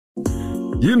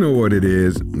You know what it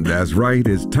is. That's right.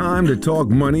 It's time to talk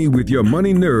money with your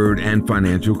money nerd and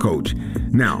financial coach.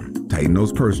 Now, tighten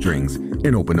those purse strings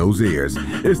and open those ears.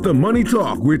 It's the Money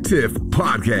Talk with Tiff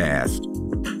podcast.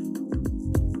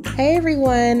 Hey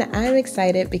everyone, I'm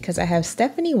excited because I have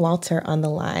Stephanie Walter on the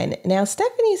line. Now,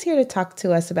 Stephanie's here to talk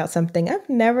to us about something I've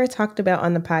never talked about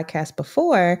on the podcast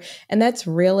before, and that's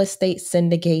real estate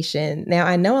syndication. Now,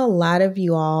 I know a lot of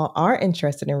you all are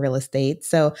interested in real estate,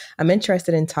 so I'm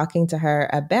interested in talking to her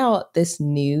about this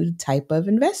new type of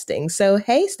investing. So,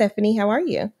 hey Stephanie, how are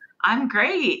you? I'm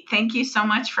great. Thank you so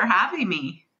much for having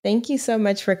me. Thank you so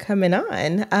much for coming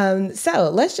on.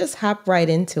 So let's just hop right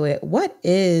into it. What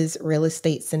is real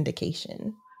estate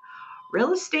syndication?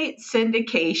 Real estate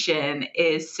syndication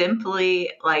is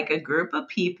simply like a group of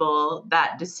people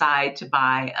that decide to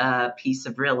buy a piece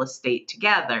of real estate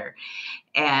together.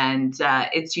 And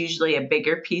it's usually a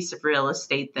bigger piece of real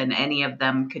estate than any of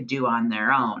them could do on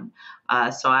their own.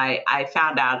 So I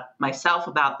found out myself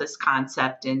about this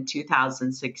concept in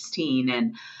 2016,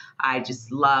 and I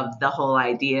just loved the whole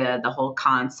idea, the whole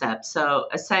concept. So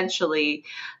essentially,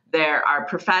 you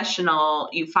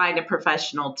find a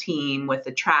professional team with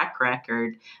a track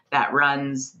record that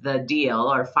runs the deal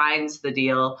or finds the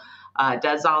deal,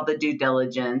 does all the due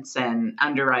diligence and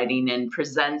underwriting and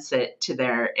presents it to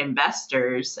their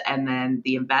investors. And then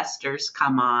the investors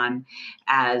come on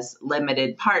as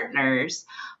limited partners.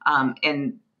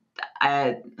 And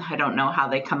I don't know how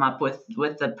they come up with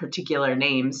the particular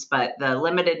names, but the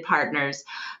limited partners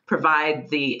provide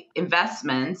the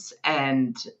investments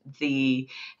and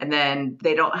then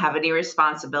they don't have any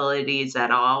responsibilities at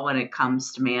all when it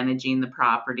comes to managing the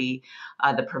property.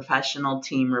 The professional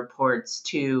team reports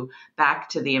back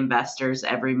to the investors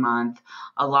every month,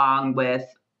 along with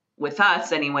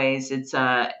us anyways. It's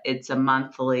a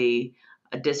monthly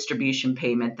distribution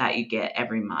payment that you get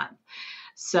every month.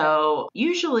 So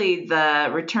usually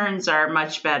the returns are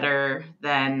much better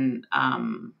than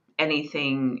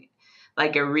anything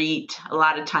like a REIT. A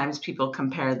lot of times people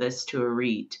compare this to a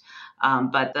REIT,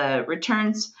 but the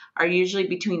returns are usually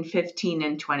between 15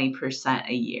 and 20%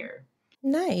 a year.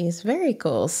 Nice. Very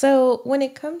cool. So when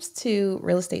it comes to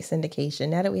real estate syndication,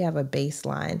 now that we have a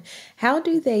baseline, how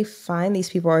do they find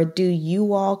these people? Or do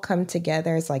you all come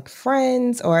together as like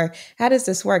friends? Or how does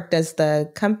this work? Does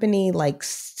the company like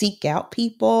seek out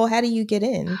people? How do you get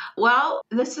in? Well,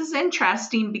 this is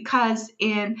interesting because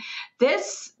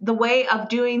the way of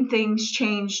doing things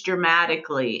changed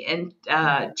dramatically in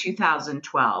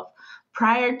 2012.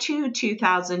 Prior to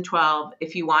 2012,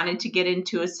 if you wanted to get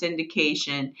into a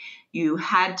syndication, you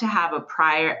had to have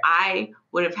I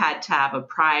would have had to have a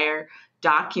prior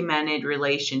documented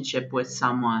relationship with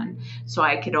someone. So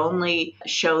I could only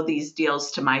show these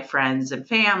deals to my friends and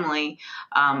family,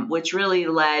 which really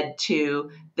led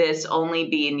to this only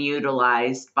being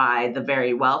utilized by the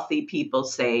very wealthy people,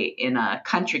 say in a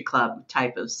country club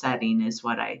type of setting is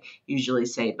what I usually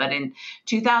say. But in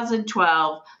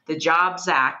 2012, the Jobs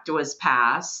Act was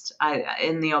passed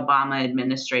in the Obama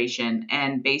administration,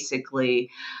 and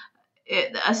basically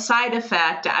a side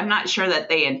effect, I'm not sure that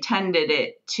they intended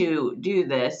it to do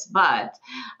this, but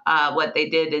what they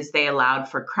did is they allowed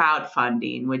for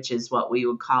crowdfunding, which is what we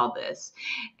would call this.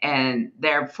 And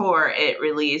therefore, it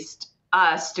released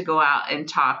us to go out and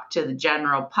talk to the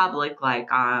general public,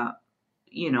 like on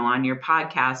your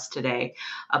podcast today,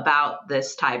 about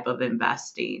this type of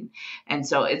investing. And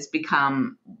so it's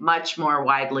become much more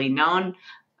widely known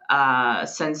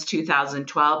since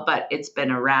 2012, but it's been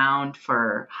around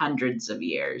for hundreds of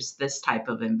years, this type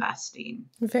of investing.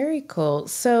 Very cool.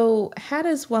 So how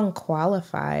does one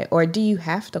qualify, or do you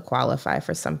have to qualify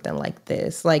for something like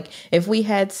this? Like if we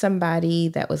had somebody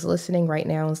that was listening right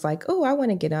now and was like, oh, I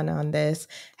want to get on this,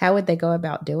 how would they go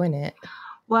about doing it?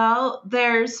 Well,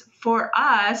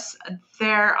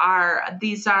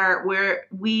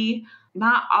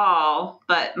 not all,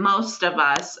 but most of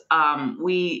us,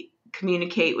 we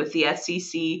communicate with the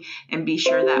SEC and be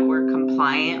sure that we're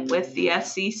compliant with the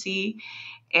SEC.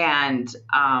 And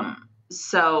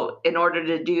so in order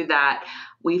to do that,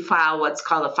 we file what's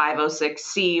called a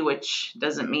 506C, which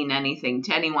doesn't mean anything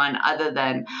to anyone other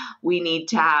than we need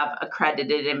to have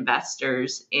accredited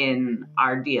investors in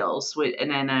our deals.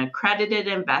 And an accredited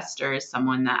investor is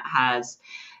someone that has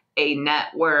a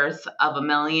net worth of $1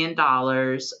 million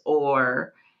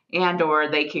or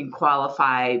they can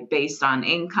qualify based on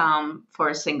income. For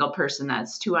a single person,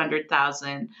 that's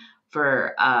 $200,000.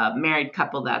 For a married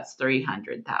couple, that's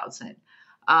 $300,000.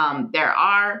 There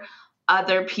are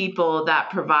other people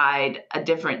that provide a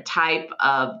different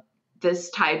this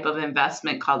type of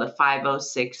investment called a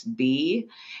 506B.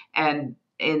 And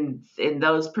in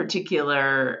those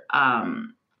particular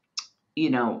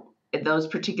those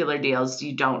particular deals,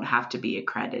 you don't have to be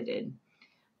accredited.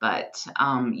 But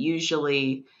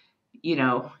usually,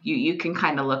 you can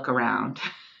kind of look around.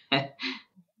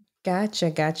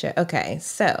 Gotcha. Okay.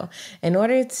 So, in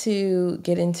order to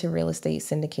get into real estate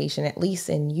syndication, at least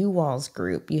in you all's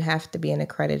group, you have to be an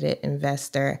accredited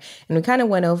investor. And we kind of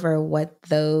went over what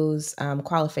those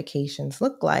qualifications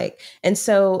look like. And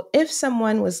so, if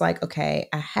someone was like, okay,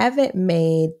 I haven't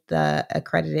made the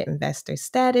accredited investor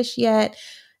status yet,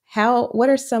 what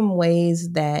are some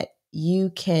ways that you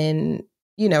can,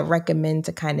 recommend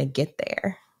to kind of get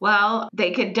there? Well,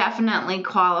 they could definitely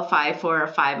qualify for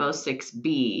a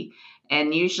 506B.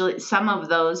 And usually, some of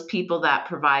those people that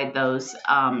provide those,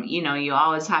 you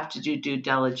always have to do due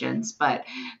diligence, but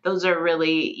those are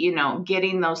really,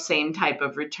 getting those same type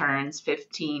of returns,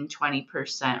 15,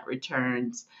 20%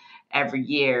 returns every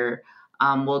year,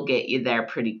 will get you there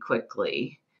pretty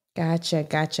quickly.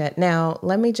 Gotcha. Now,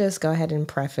 let me just go ahead and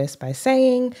preface by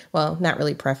saying, well, not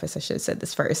really preface, I should have said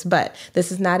this first, but this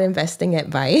is not investing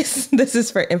advice. This is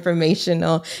for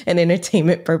informational and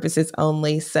entertainment purposes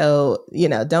only. So,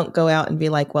 don't go out and be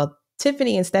like, well,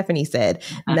 Tiffany and Stephanie said,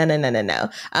 no.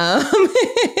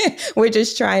 We're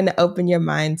just trying to open your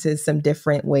mind to some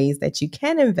different ways that you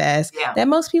can invest that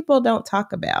most people don't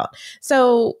talk about.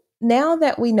 So, now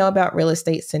that we know about real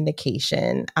estate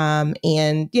syndication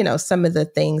and, some of the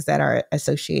things that are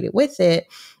associated with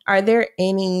it, are there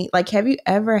any, have you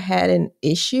ever had an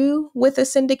issue with a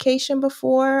syndication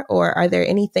before? Or are there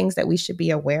any things that we should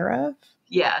be aware of?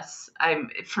 Yes,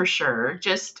 I'm for sure.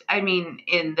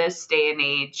 In this day and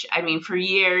age, for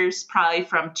years, probably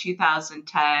from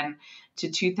 2010 to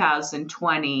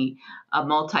 2020, a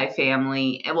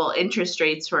multifamily, well, interest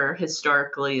rates were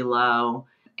historically low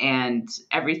and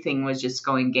everything was just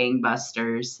going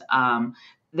gangbusters.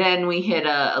 Then we hit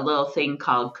a little thing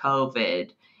called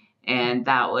COVID. And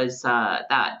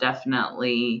that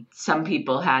definitely, some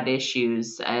people had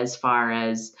issues as far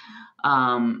as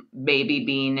maybe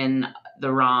being in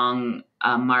the wrong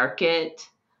market.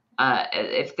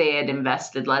 If they had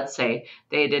invested, let's say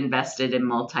they had invested in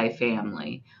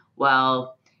multifamily.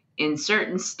 Well, in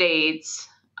certain states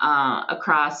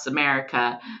across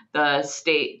America, the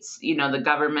states, the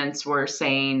governments were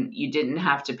saying you didn't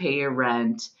have to pay your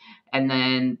rent, and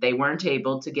then they weren't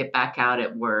able to get back out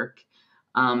at work.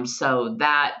 So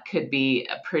that could be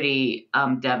a pretty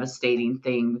devastating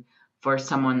thing for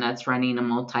someone that's running a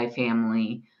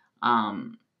multifamily,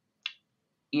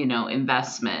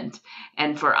 investment.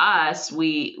 And for us,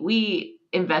 we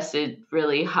invested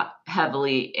really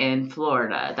heavily in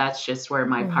Florida. That's just where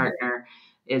my partner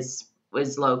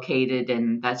was located,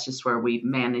 and that's just where we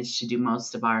managed to do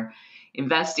most of our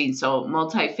investing. So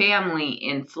multifamily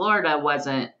in Florida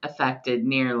wasn't affected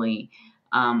nearly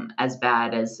as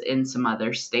bad as in some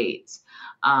other states.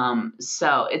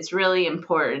 So it's really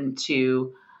important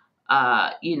to,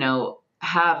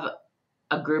 have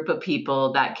a group of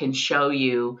people that can show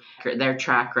you their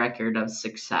track record of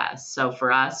success. So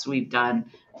for us, we've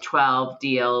done 12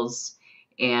 deals,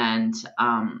 and,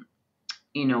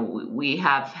 we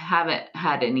haven't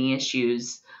had any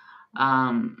issues,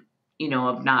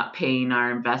 of not paying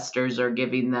our investors or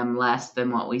giving them less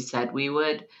than what we said we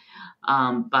would.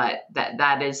 But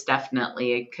that is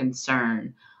definitely a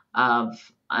concern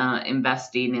of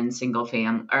investing in single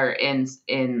family or in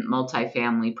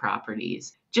multifamily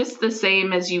properties. Just the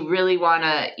same as you really want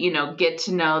to, get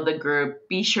to know the group,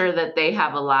 be sure that they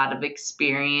have a lot of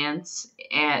experience,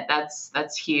 and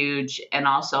that's huge, and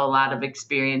also a lot of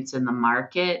experience in the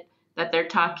market that they're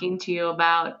talking to you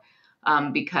about,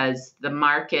 because the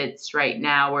markets right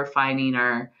now we're finding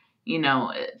are,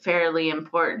 fairly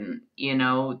important.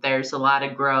 There's a lot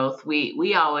of growth.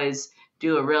 We always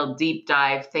do a real deep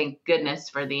dive. Thank goodness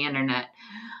for the internet.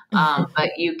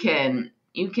 But you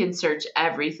can search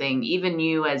everything, even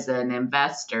you as an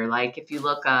investor. Like if you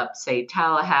look up, say,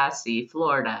 Tallahassee,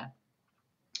 Florida,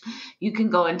 you can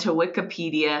go into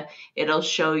Wikipedia. It'll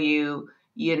show you,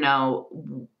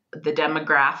 the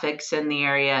demographics in the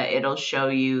area. It'll show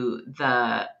you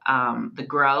the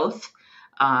growth.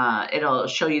 It'll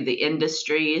show you the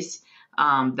industries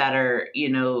that are,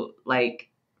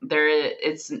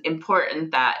 it's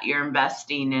important that you're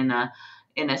investing in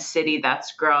a city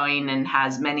that's growing and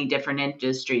has many different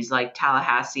industries. Like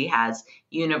Tallahassee has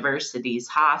universities,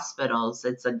 hospitals.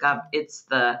 It's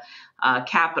the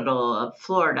capital of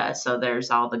Florida, so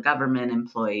there's all the government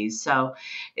employees. So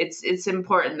it's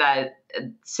important that,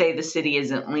 say, the city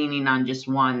isn't leaning on just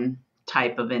one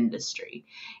type of industry,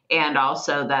 and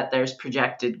also that there's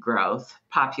projected growth,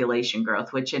 population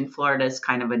growth, which in Florida is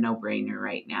kind of a no-brainer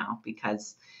right now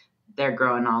because they're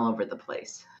growing all over the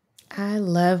place. I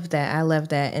love that. I love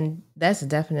that. And that's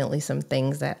definitely some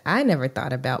things that I never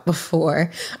thought about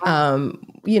before.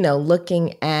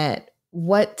 Looking at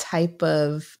what type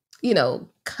of,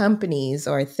 companies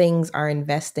or things are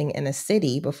investing in a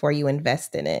city before you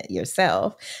invest in it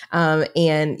yourself.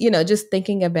 Just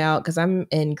thinking about, because I'm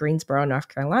in Greensboro, North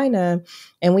Carolina,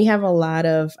 and we have a lot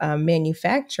of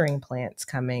manufacturing plants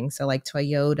coming. So like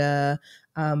Toyota,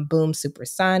 Boom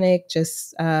Supersonic,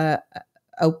 just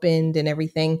opened and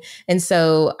everything. And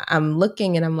so I'm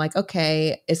looking and I'm like,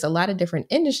 okay, it's a lot of different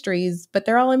industries, but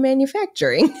they're all in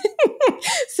manufacturing.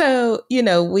 So,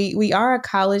 we are a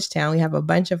college town. We have a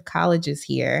bunch of colleges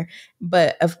here,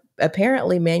 but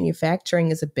apparently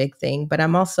manufacturing is a big thing. But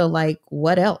I'm also like,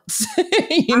 what else?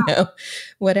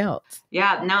 What else?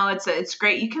 Yeah, no, it's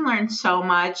great. You can learn so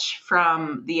much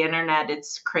from the internet.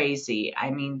 It's crazy.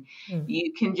 I mean, Hmm.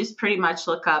 you can just pretty much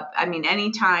look up. I mean,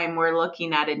 anytime we're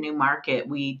looking at a new market,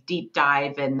 we deep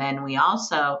dive, and then we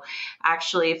also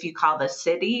actually, if you call the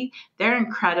city, they're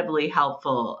incredibly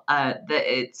helpful.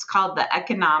 It's called the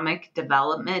Economic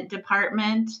Development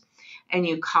Department, and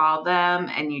you call them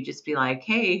and you just be like,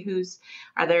 hey,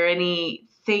 are there any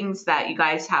things that you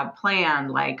guys have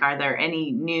planned? Like, are there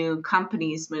any new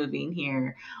companies moving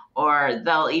here? Or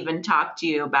they'll even talk to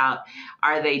you about,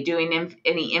 are they doing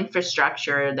any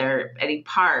infrastructure? Are there any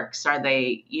parks? Are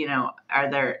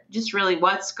there just really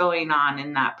what's going on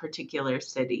in that particular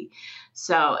city?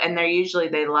 So, and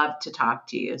they love to talk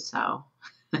to you. So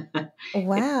it's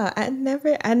Wow. I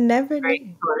never a great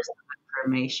knew. source of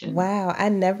information. Wow, I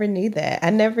never knew that. I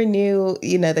never knew,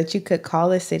 that you could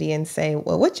call a city and say,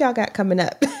 "Well, what y'all got coming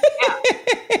up?"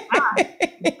 Yeah,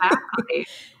 exactly.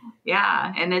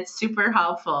 Yeah, and it's super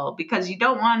helpful because you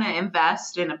don't want to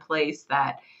invest in a place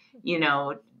that, you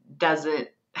know, doesn't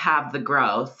have the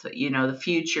growth, the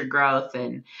future growth.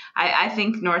 And I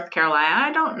think North Carolina,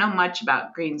 I don't know much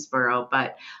about Greensboro,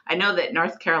 but I know that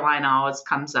North Carolina always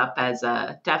comes up as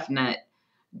a definite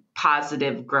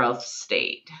positive growth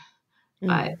state.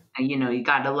 But, you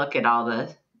got to look at all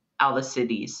the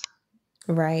cities.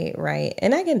 Right, right.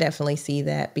 And I can definitely see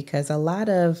that because a lot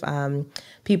of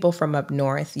people from up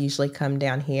north usually come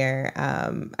down here.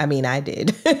 I mean, I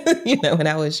did, when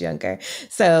I was younger.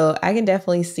 So I can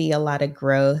definitely see a lot of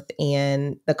growth,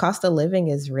 and the cost of living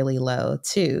is really low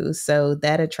too. So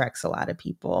that attracts a lot of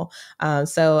people.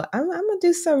 So I'm going to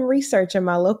do some research in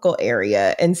my local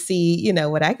area and see,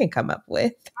 what I can come up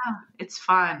with. Yeah, it's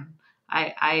fun.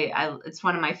 It's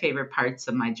one of my favorite parts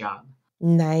of my job.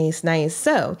 Nice, nice.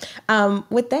 So,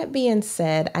 with that being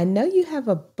said, I know you have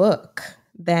a book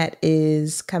that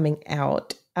is coming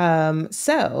out.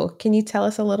 So can you tell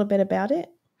us a little bit about it?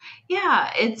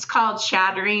 Yeah, it's called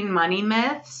Shattering Money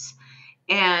Myths,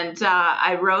 and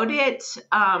I wrote it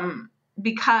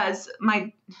because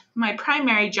my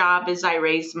primary job is I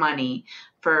raise money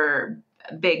for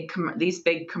these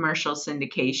big commercial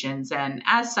syndications, and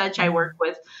as such, I work Mm,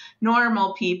 with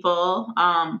normal people,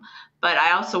 but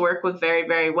I also work with very,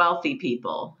 very wealthy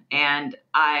people, and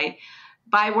I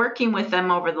by working with them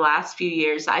over the last few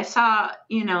years, I saw,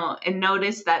 and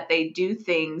noticed that they do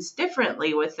things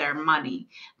differently with their money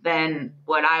than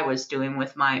what I was doing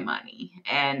with my money.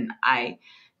 And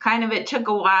it took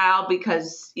a while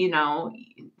because,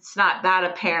 it's not that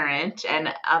apparent.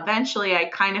 And eventually I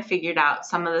kind of figured out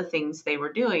some of the things they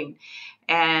were doing.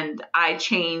 And I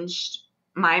changed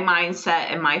my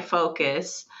mindset and my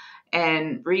focus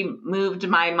and moved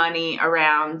my money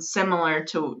around similar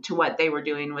to what they were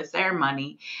doing with their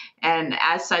money. And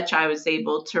as such, I was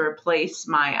able to replace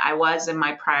I was in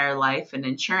my prior life an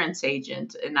insurance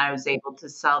agent, and I was able to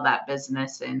sell that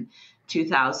business in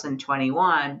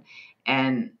 2021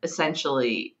 and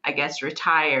essentially, I guess,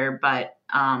 retire. But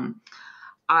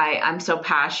I'm so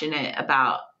passionate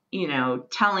about,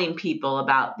 telling people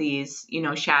about these,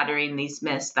 shattering these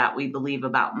myths that we believe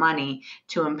about money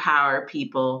to empower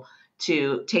people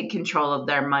to take control of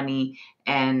their money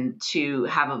and to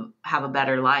have a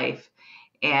better life.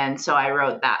 And so I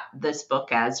wrote this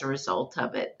book as a result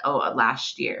of it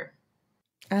last year.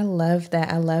 I love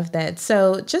that. I love that.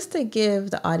 So, just to give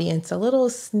the audience a little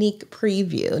sneak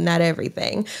preview, not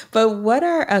everything, but what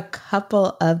are a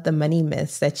couple of the money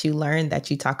myths that you learned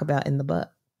that you talk about in the book?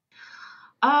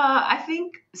 I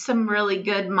think some really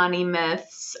good money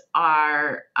myths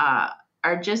are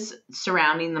just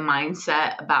surrounding the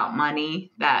mindset about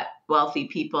money that wealthy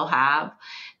people have.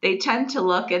 They tend to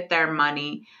look at their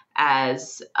money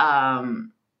as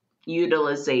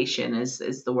utilization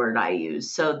is the word I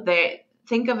use. So they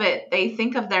think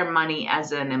of their money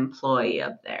as an employee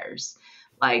of theirs.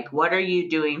 Like, what are you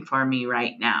doing for me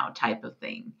right now type of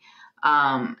thing.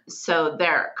 So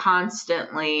they're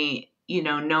constantly,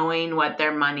 knowing what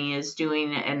their money is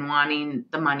doing and wanting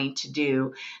the money to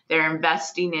do. They're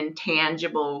investing in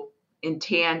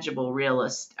intangible real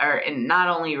estate, or in not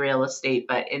only real estate,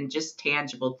 but in just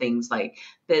tangible things like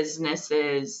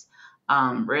businesses,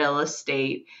 real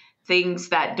estate, things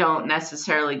that don't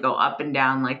necessarily go up and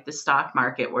down like the stock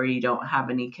market where you don't have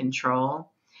any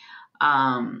control.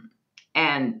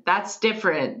 And that's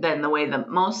different than the way that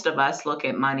most of us look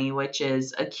at money, which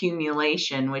is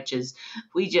accumulation, which is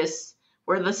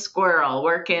we're the squirrel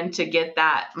working to get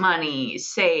that money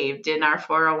saved in our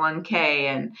 401k.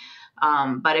 And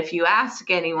but if you ask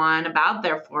anyone about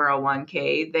their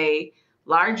 401k, they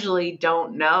largely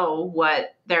don't know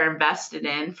what they're invested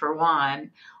in, for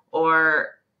one,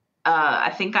 or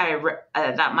I think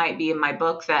that might be in my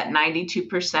book, that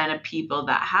 92% of people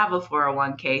that have a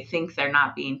 401k think they're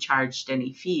not being charged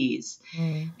any fees.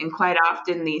 And quite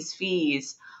often these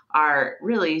fees are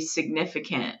really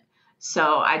significant.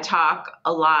 So I talk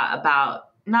a lot about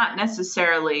not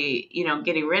necessarily,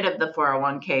 getting rid of the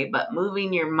 401k, but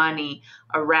moving your money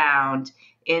around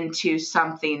into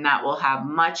something that will have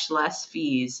much less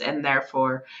fees and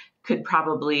therefore could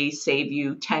probably save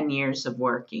you 10 years of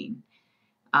working.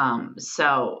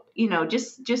 So,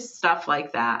 just stuff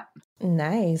like that.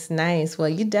 Nice. Well,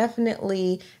 you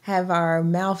definitely have our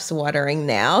mouths watering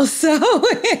now. So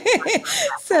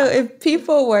if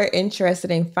people were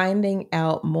interested in finding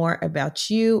out more about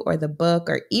you or the book,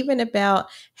 or even about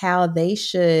how they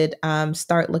should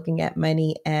start looking at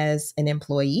money as an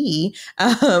employee,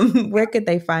 where could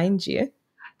they find you?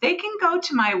 They can go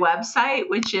to my website,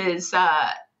 which is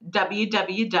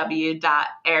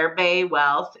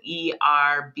www.erbewealth,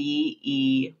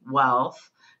 ERBE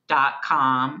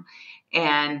wealth.com.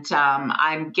 And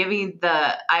the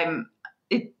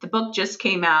book just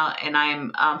came out, and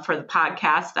I'm for the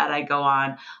podcast that I go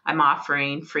on, I'm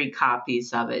offering free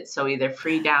copies of it. So either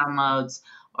free downloads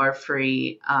or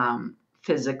free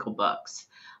physical books.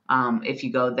 If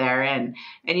you go there, and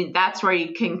that's where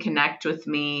you can connect with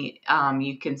me.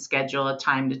 You can schedule a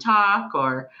time to talk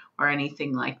or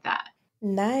anything like that.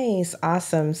 Nice.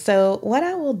 Awesome. So what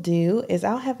I will do is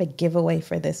I'll have a giveaway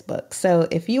for this book. So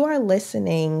if you are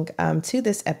listening to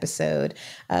this episode,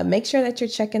 make sure that you're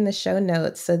checking the show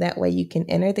notes so that way you can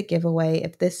enter the giveaway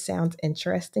if this sounds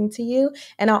interesting to you.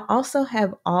 And I'll also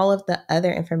have all of the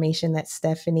other information that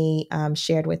Stephanie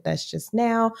shared with us just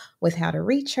now, with how to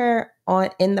reach her,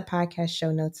 in the podcast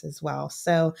show notes as well.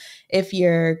 So if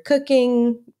you're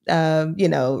cooking,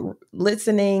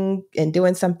 listening and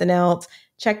doing something else,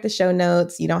 check the show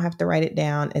notes. You don't have to write it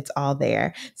down. It's all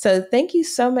there. So thank you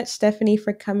so much, Stephanie,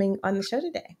 for coming on the show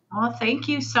today. Well, thank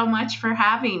you so much for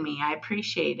having me. I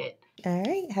appreciate it. All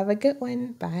right. Have a good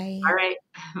one. Bye. All right.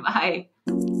 Bye.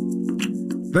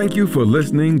 Thank you for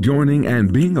listening, joining,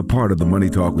 and being a part of the Money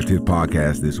Talk with Tiff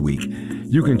podcast this week.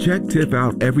 You can check Tiff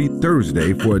out every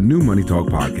Thursday for a new Money Talk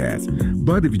podcast.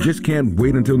 But if you just can't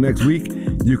wait until next week,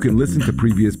 you can listen to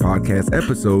previous podcast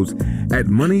episodes at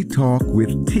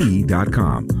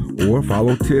moneytalkwitht.com or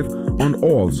follow Tiff on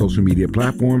all social media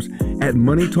platforms at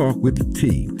Money Talk with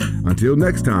T. Until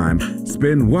next time,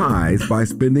 spend wise by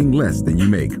spending less than you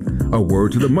make. A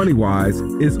word to the money wise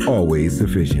is always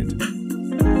sufficient.